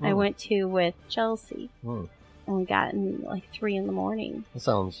I went to with Chelsea. And we got in like 3 a.m.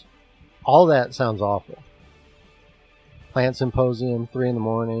 All that sounds awful. Plant symposium, 3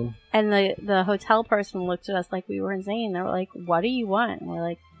 a.m. And the hotel person looked at us like we were insane. They were like, "What do you want?" And we're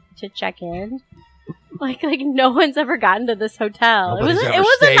like, "To check in." like no one's ever gotten to this hotel. It was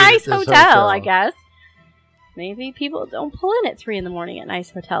a nice hotel, I guess. Maybe people don't pull in at 3 a.m. at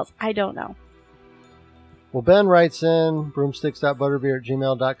nice hotels. I don't know. Well, Ben writes in,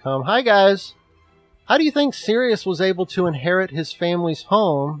 broomsticks.butterbeer@gmail.com. Hi, guys. How do you think Sirius was able to inherit his family's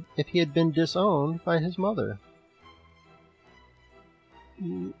home if he had been disowned by his mother?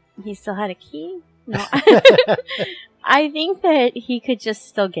 He still had a key? No. I think that he could just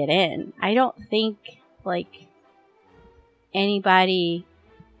still get in. I don't think, anybody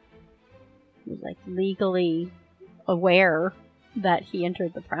was, legally aware that he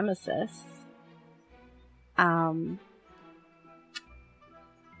entered the premises. I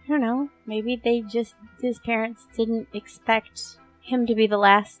don't know. Maybe his parents didn't expect him to be the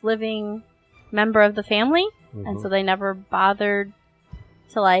last living member of the family, and so they never bothered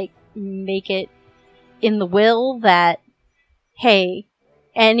to, make it in the will that, hey,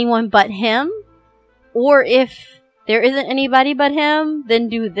 anyone but him, or if there isn't anybody but him, then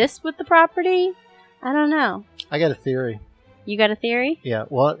do this with the property. I don't know. I got a theory. You got a theory? Yeah,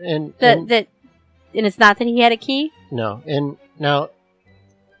 well, and it's not that he had a key? No, and now,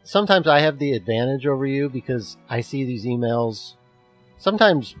 sometimes I have the advantage over you because I see these emails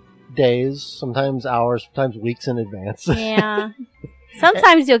sometimes days, sometimes hours, sometimes weeks in advance. Yeah.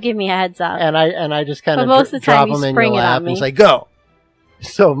 Sometimes you'll give me a heads up. And I just kind of most of the drop time them in spring your it on lap me. and say, go!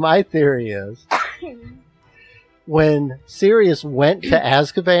 So my theory is, when Sirius went to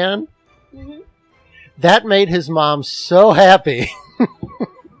Azkaban, that made his mom so happy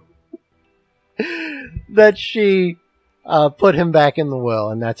that she put him back in the will,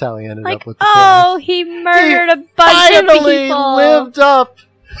 and that's how he ended up with the twins. He murdered a bunch of people! He finally lived up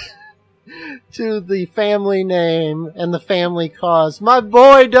to the family name and the family cause. My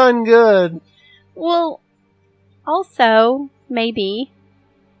boy done good. Well, also, maybe,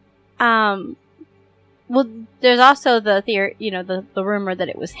 there's also the theory, the rumor that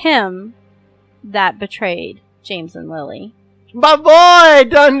it was him that betrayed James and Lily. My boy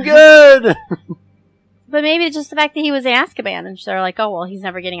done good. But maybe it's just the fact that he was in Azkaban, and they're like, oh, well, he's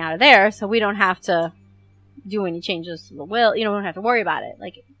never getting out of there, so we don't have to do any changes to the will. We don't have to worry about it.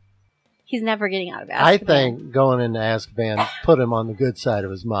 He's never getting out of Azkaban. I think going into Azkaban put him on the good side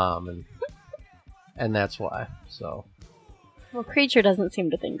of his mom, and that's why. So. Well, Creature doesn't seem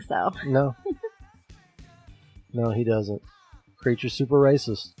to think so. No. No, he doesn't. Creature's super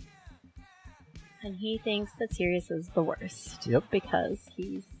racist. And he thinks that Sirius is the worst. Yep. Because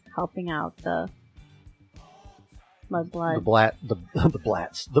he's helping out the Mudbloods. The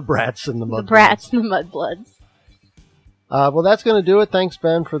brats and the Mudbloods. The brats and the Mudbloods. Well, that's going to do it. Thanks,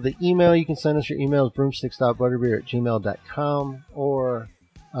 Ben, for the email. You can send us your emails, broomsticks.butterbeer@gmail.com, or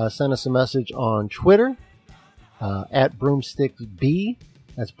send us a message on Twitter, at broomsticksb.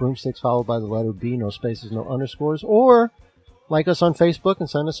 That's broomsticks followed by the letter B, no spaces, no underscores. Or like us on Facebook and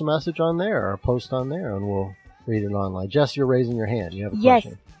send us a message on there, or a post on there, and we'll read it online. Jess, you're raising your hand. You have a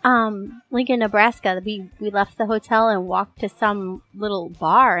question. Lincoln, Nebraska. We left the hotel and walked to some little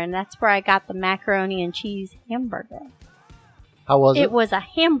bar, and that's where I got the macaroni and cheese hamburger. How was it? It was a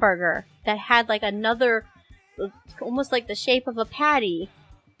hamburger that had another, almost like the shape of a patty,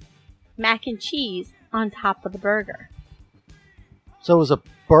 mac and cheese on top of the burger. So it was a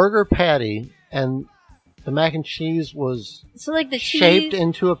burger patty, and the mac and cheese was the shaped cheese,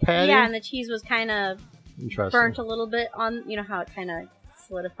 into a patty? Yeah, and the cheese was kind of Interesting. burnt a little bit on, you know how it kind of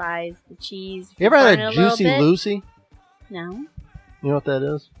solidifies the cheese. You ever Burn had it a little Juicy bit? Lucy? No, You know what that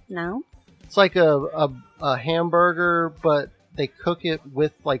is? no. It's like a hamburger, but they cook it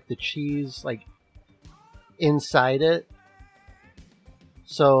with like the cheese like inside it.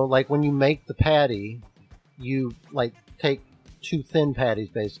 So like when you make the patty, you like take 2 thin patties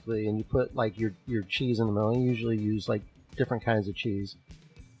basically, and you put like your cheese in the middle. You usually use like different kinds of cheese,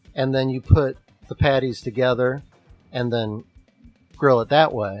 and then you put the patties together, and then grill it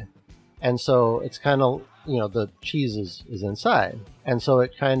that way. And so it's kind of, you know, the cheese is inside, and so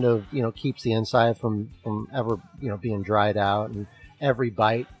it kind of, you know, keeps the inside from ever, you know, being dried out, and every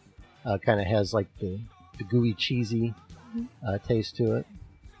bite kind of has like the gooey cheesy taste to it.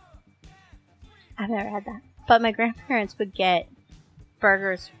 I've never had that. But my grandparents would get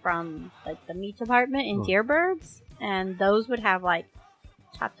burgers from like the meat department in Deerbergs, and those would have like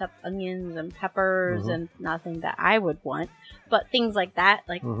chopped up onions and peppers and nothing that I would want, but things like that,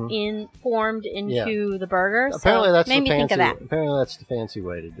 like formed into the burger. Apparently so that's made the me fancy. think of that. Apparently that's the fancy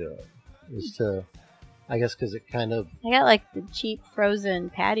way to do it. Is to, I guess, because it kind of. I got like the cheap frozen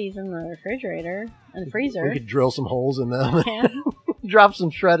patties in the refrigerator and the freezer. We could drill some holes in them. Yeah. Drop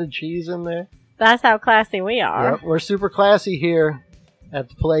some shredded cheese in there. That's how classy we are. Yep, we're super classy here at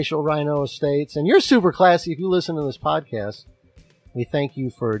the Palatial Rhino Estates, and you're super classy if you listen to this podcast. We thank you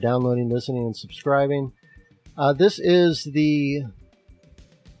for downloading, listening, and subscribing. This is the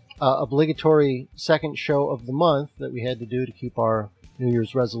obligatory second show of the month that we had to do to keep our New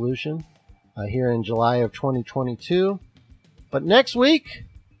Year's resolution here in July of 2022. But next week,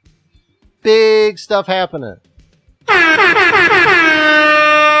 big stuff happening.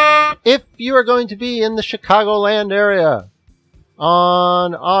 If you are going to be in the Chicagoland area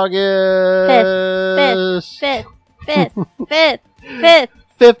on August 5th, 5th,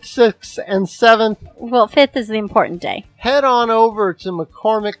 6th, and 7th, well, 5th is the important day. head on over to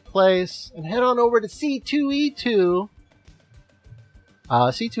McCormick Place and head on over to C2E2.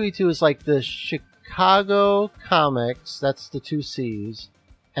 C2E2 is like the Chicago Comics, that's the 2 C's,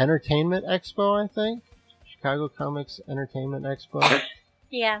 Entertainment Expo, I think. Chicago Comics Entertainment Expo.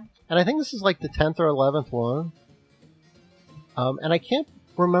 Yeah. And I think this is like the 10th or 11th one. And I can't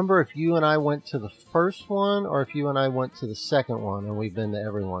remember if you and I went to the first one or if you and I went to the second one, and we've been to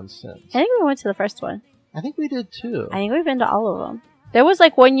every one since. I think we went to the first one. I think we did too. I think we've been to all of them. There was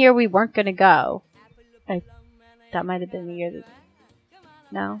like one year we weren't going to go. That might have been the year that...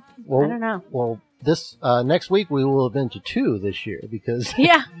 No? Well, I don't know. Well, this next week we will have been to 2 this year because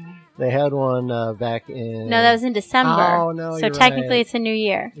Yeah. they had one back in... No, that was in December. Oh, no, so you're technically right. it's a new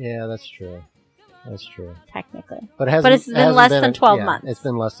year. Yeah, that's true. That's true. Technically. But it hasn't, But it's been it hasn't less been than 12 months. It's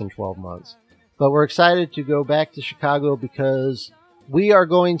been less than 12 months. But we're excited to go back to Chicago because we are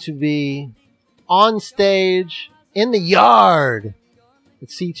going to be on stage in the yard at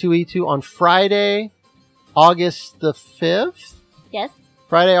C2E2 on Friday, August the 5th. Yes.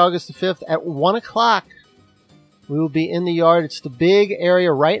 Friday, August the 5th at 1 o'clock. We will be in the yard. It's the big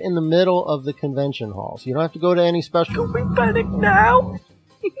area right in the middle of the convention hall. So you don't have to go to any special... We panic now.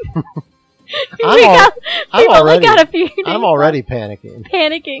 I'm already panicking.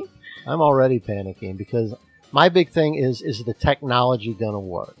 Panicking. I'm already panicking because my big thing is the technology gonna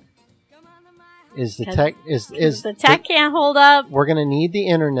work? Is the tech the tech can't hold up? We're gonna need the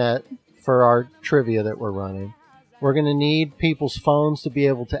internet for our trivia that we're running. We're gonna need people's phones to be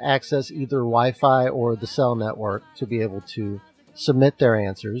able to access either Wi-Fi or the cell network to be able to submit their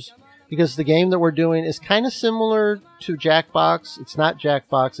answers. Because the game that we're doing is kind of similar to Jackbox. It's not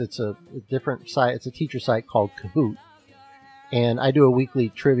Jackbox. It's a different site. It's a teacher site called Kahoot. And I do a weekly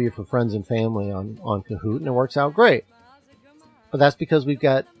trivia for friends and family on Kahoot, and it works out great. But that's because we've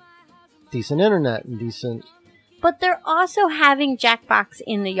got decent internet and decent... But they're also having Jackbox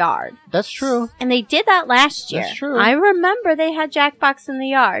in the yard. That's true. And they did that last year. That's true. I remember they had Jackbox in the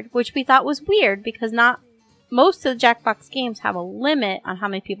yard, which we thought was weird because most of the Jackbox games have a limit on how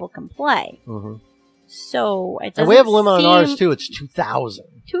many people can play. Mm-hmm. So it doesn't And we have a limit on ours, seem- too. It's 2,000.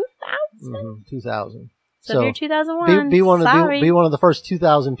 2,000? Mm-hmm. 2,000. So if you're 2001, be one sorry. of the first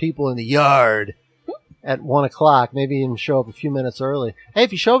 2,000 people in the yard at 1 o'clock. Maybe even show up a few minutes early. Hey,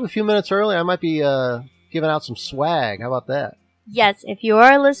 if you show up a few minutes early, I might be giving out some swag. How about that? Yes, if you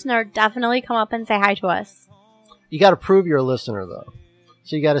are a listener, definitely come up and say hi to us. You got to prove you're a listener, though.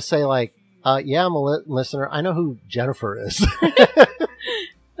 So you got to say, like, yeah, I'm a listener. I know who Jennifer is.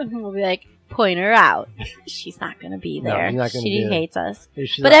 We'll be like, point her out. She's not going to be No, there. you're not gonna She be there. hates us.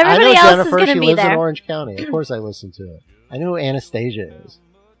 She's But like, everybody I know else is Jennifer. gonna She be lives there. in Orange County. Of course I listen to it. I know who Anastasia is.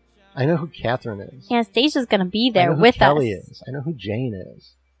 I know who Catherine is. Anastasia's going to be I there know who with Kelly us. is. I know who Jane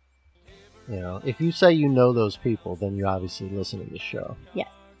is. If you say you know those people, then you obviously listen to the show. Yes.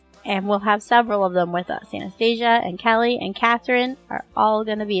 And we'll have several of them with us. Anastasia and Kelly and Catherine are all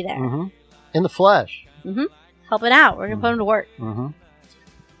going to be there. Mm-hmm. In the flesh. Mm-hmm. Helping out. We're going to put them to work.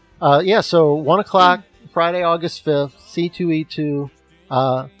 Mm-hmm. So 1 o'clock, Friday, August 5th,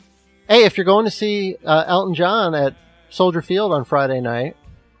 C2E2. Hey, if you're going to see Elton John at Soldier Field on Friday night,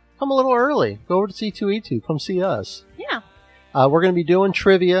 come a little early. Go over to C2E2. Come see us. Yeah. We're going to be doing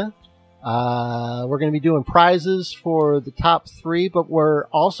trivia. We're going to be doing prizes for the top 3, but we're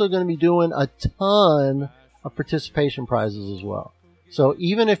also going to be doing a ton of participation prizes as well. So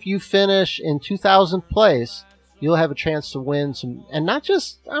even if you finish in 2000th place, you'll have a chance to win some, and not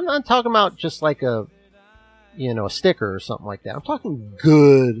just, I'm not talking about just like a sticker or something like that. I'm talking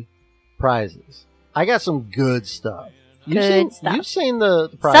good prizes. I got some good stuff. You've seen the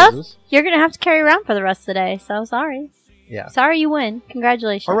prizes. Stuff you're going to have to carry around for the rest of the day, so sorry. Yeah. Sorry you win.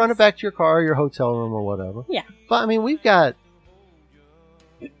 Congratulations. Or run it back to your car or your hotel room or whatever. Yeah. But, I mean, we've got,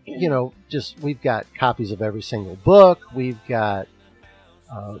 we've got copies of every single book. We've got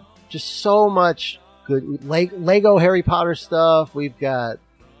just so much good Lego Harry Potter stuff. We've got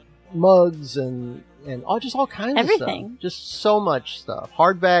mugs and all kinds of stuff. Just so much stuff.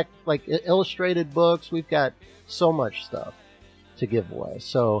 Hardback, like illustrated books. We've got so much stuff to give away.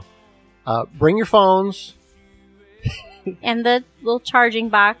 So bring your phones. And the little charging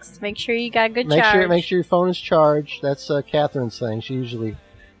box. Make sure you got a good charge. Make sure your phone is charged. That's Catherine's thing.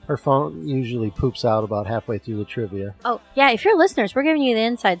 Her phone usually poops out about halfway through the trivia. Oh, yeah. If you're listeners, we're giving you the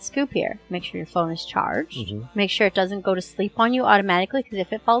inside scoop here. Make sure your phone is charged. Mm-hmm. Make sure it doesn't go to sleep on you automatically, because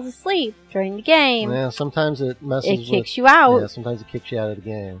if it falls asleep during the game, sometimes it kicks you out. Yeah, sometimes it kicks you out of the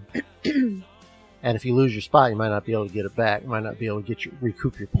game. And if you lose your spot, you might not be able to get it back. You might not be able to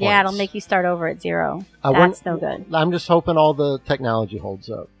recoup your points. Yeah, it'll make you start over at 0. That's no good. I'm just hoping all the technology holds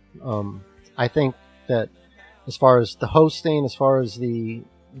up. I think that as far as the hosting, as far as the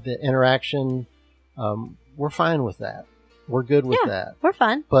interaction, we're fine with that. We're good with that. We're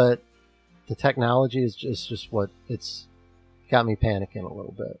fun. But the technology is just what it's got me panicking a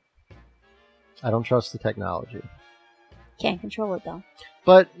little bit. I don't trust the technology. Can't control it, though.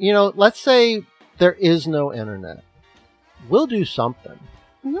 But, let's say there is no internet. We'll do something.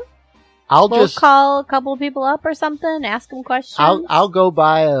 Mm-hmm. We'll call a couple of people up or something, ask them questions. I'll go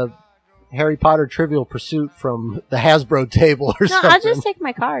buy a Harry Potter Trivial Pursuit from the Hasbro table or something. No, I'll just take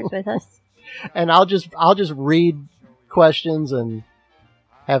my cards with us. And I'll just read questions and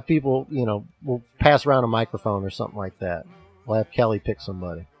have people, we'll pass around a microphone or something like that. We'll have Kelly pick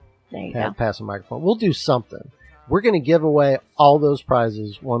somebody. There you go. Pass a microphone. We'll do something. We're going to give away all those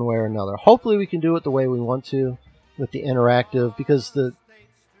prizes one way or another. Hopefully we can do it the way we want to with the interactive, because the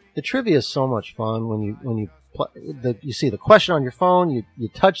trivia is so much fun when you see the question on your phone, you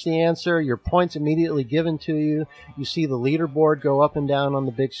touch the answer, your points immediately given to you, you see the leaderboard go up and down on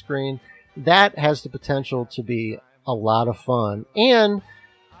the big screen. That has the potential to be a lot of fun. And,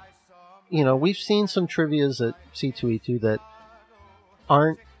 we've seen some trivias at C2E2 that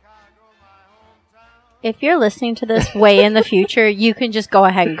aren't. If you're listening to this way in the future, you can just go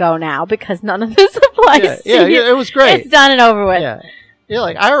ahead and go now, because none of this applies to you. It was great. It's done and over with. Yeah. You're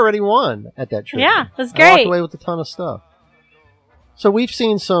like, I already won at that trivia. Yeah, it was great. I walked away with a ton of stuff. So we've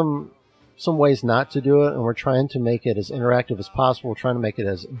seen some ways not to do it, and we're trying to make it as interactive as possible. We're trying to make it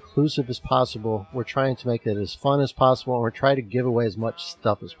as inclusive as possible. We're trying to make it as fun as possible, and we're trying to give away as much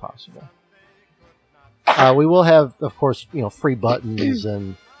stuff as possible. We will have, of course, free buttons,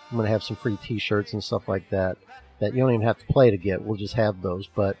 and I'm going to have some free T-shirts and stuff like that you don't even have to play to get. We'll just have those.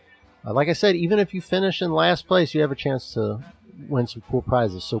 But like I said, even if you finish in last place, you have a chance to win some cool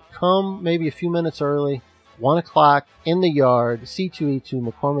prizes. So come maybe a few minutes early, 1 o'clock in the yard, C2E2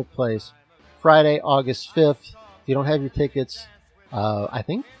 McCormick Place, Friday, August 5th. If you don't have your tickets, I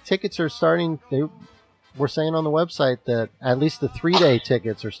think tickets are starting. We're saying on the website that at least the 3-day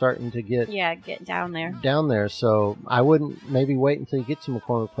tickets are starting to get down there. Down there. So I wouldn't maybe wait until you get to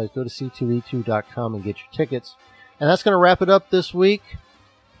McCormick Place. Go to c2e2.com and get your tickets. And that's going to wrap it up this week.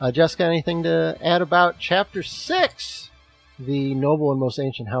 Jessica, anything to add about Chapter 6, The Noble and Most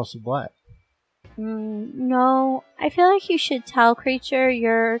Ancient House of Black? No. I feel like you should tell Creature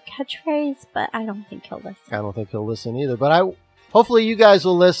your catchphrase, but I don't think he'll listen. I don't think he'll listen either. But hopefully you guys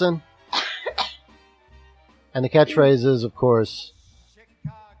will listen. And the catchphrase is, of course,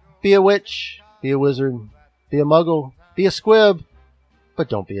 be a witch, be a wizard, be a muggle, be a squib, but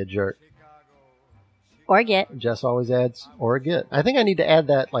don't be a jerk. Or get. Jess always adds, or a get. I think I need to add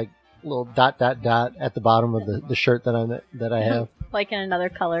that, little ... at the bottom of the shirt that I have. Like in another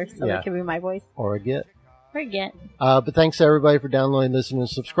color, so it can be my voice. Or a get. Forget. But thanks to everybody for downloading, listening, and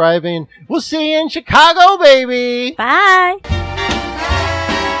subscribing. We'll see you in Chicago, baby! Bye!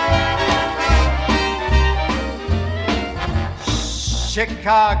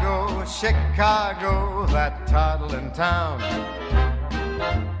 Chicago, Chicago, that toddling town.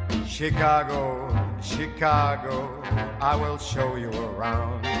 Chicago, Chicago, I will show you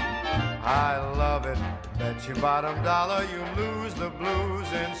around. I love it, bet your bottom dollar you lose the blues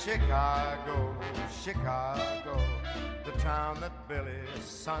in Chicago, Chicago, the town that Billy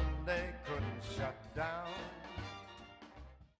Sunday couldn't shut down.